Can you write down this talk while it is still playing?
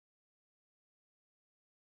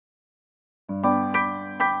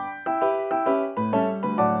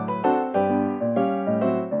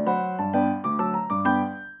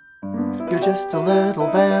You're just a little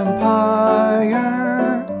vampire,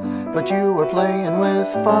 but you are playing with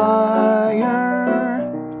fire.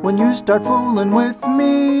 When you start fooling with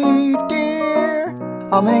me, dear,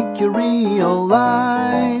 I'll make you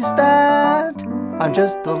realize that I'm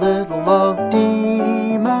just a little love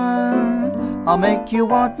demon. I'll make you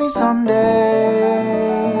want me someday.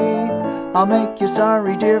 I'll make you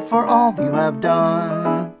sorry, dear, for all you have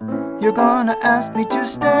done. You're gonna ask me to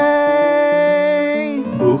stay.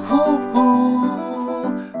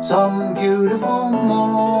 Boo-hoo-hoo, some beautiful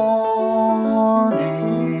morning.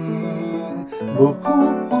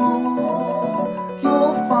 Boo-hoo-hoo,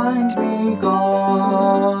 you'll find me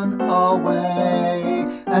gone away.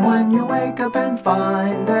 And when you wake up and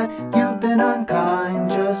find that you've been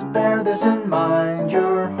unkind, just bear this in mind,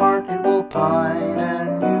 your heart it will pine,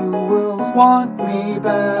 and you will want me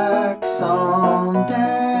back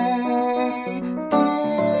someday,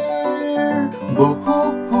 dear.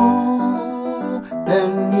 Boo-hoo-hoo,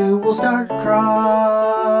 then you will start crying.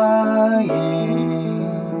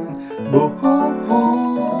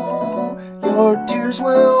 Boo-hoo-hoo, your tears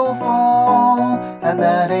will fall, and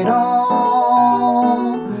that ain't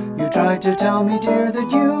all. You tried to tell me, dear, that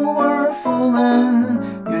you were fooling.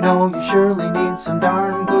 You know you surely need some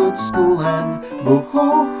darn good schooling.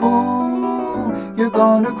 Boo-hoo-hoo, you're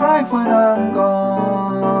gonna cry when I'm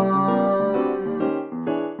gone.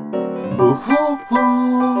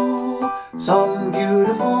 Boo-hoo-hoo, some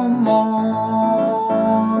beautiful morning.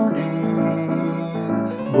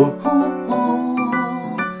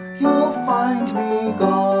 Boo-hoo-hoo, you'll find me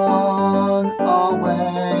gone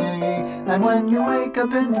away. And when you wake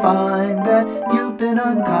up and find that you've been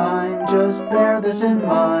unkind, just bear this in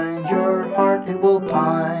mind, your heart it will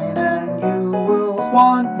pine, and you will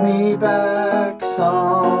want me back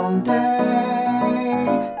someday,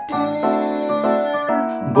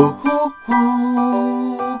 dear.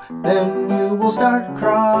 Boo-hoo-hoo, then you will start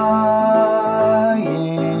crying.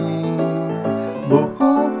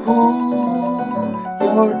 Boo-hoo-hoo,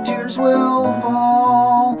 your tears will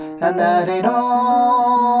fall, and that ain't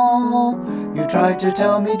all. You tried to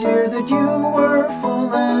tell me, dear, that you were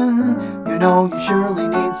fooling. You know you surely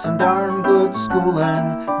need some darn good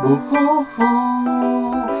schooling.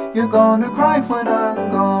 Boo-hoo-hoo, you're gonna cry when I'm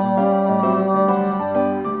gone.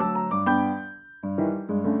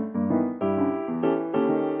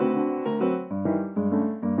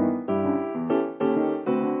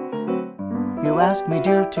 You ask me,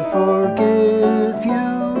 dear, to forgive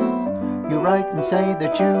you. You write and say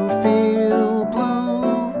that you feel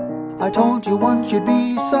blue. I told you once you'd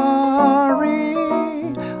be sorry.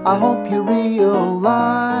 I hope you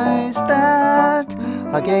realize that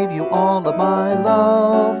I gave you all of my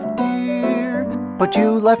love, dear, but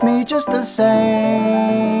you left me just the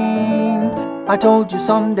same. I told you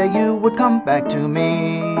someday you would come back to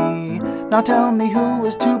me. Now tell me who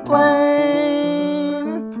is to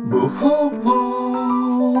blame.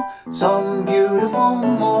 Boo-hoo-hoo, some beautiful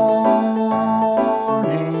morning.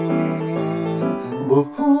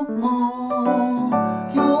 Boo-hoo-hoo,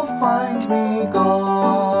 you'll find me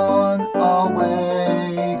gone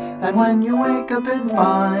away. And when you wake up and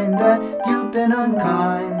find that you've been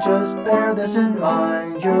unkind, just bear this in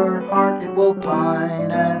mind, your heart it will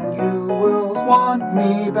pine, and you will want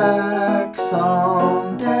me back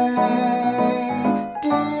someday,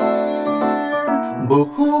 dear.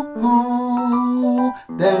 Boo-hoo-hoo,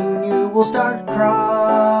 then you will start crying.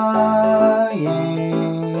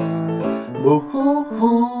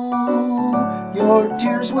 Boo-hoo-hoo, your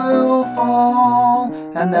tears will fall,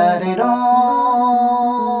 and that ain't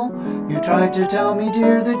all. You tried to tell me,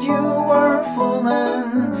 dear, that you were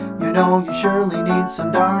fooling. You know you surely need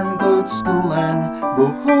some darn good schooling.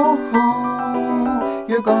 Boo-hoo-hoo,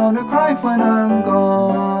 you're gonna cry when I'm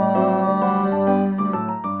gone.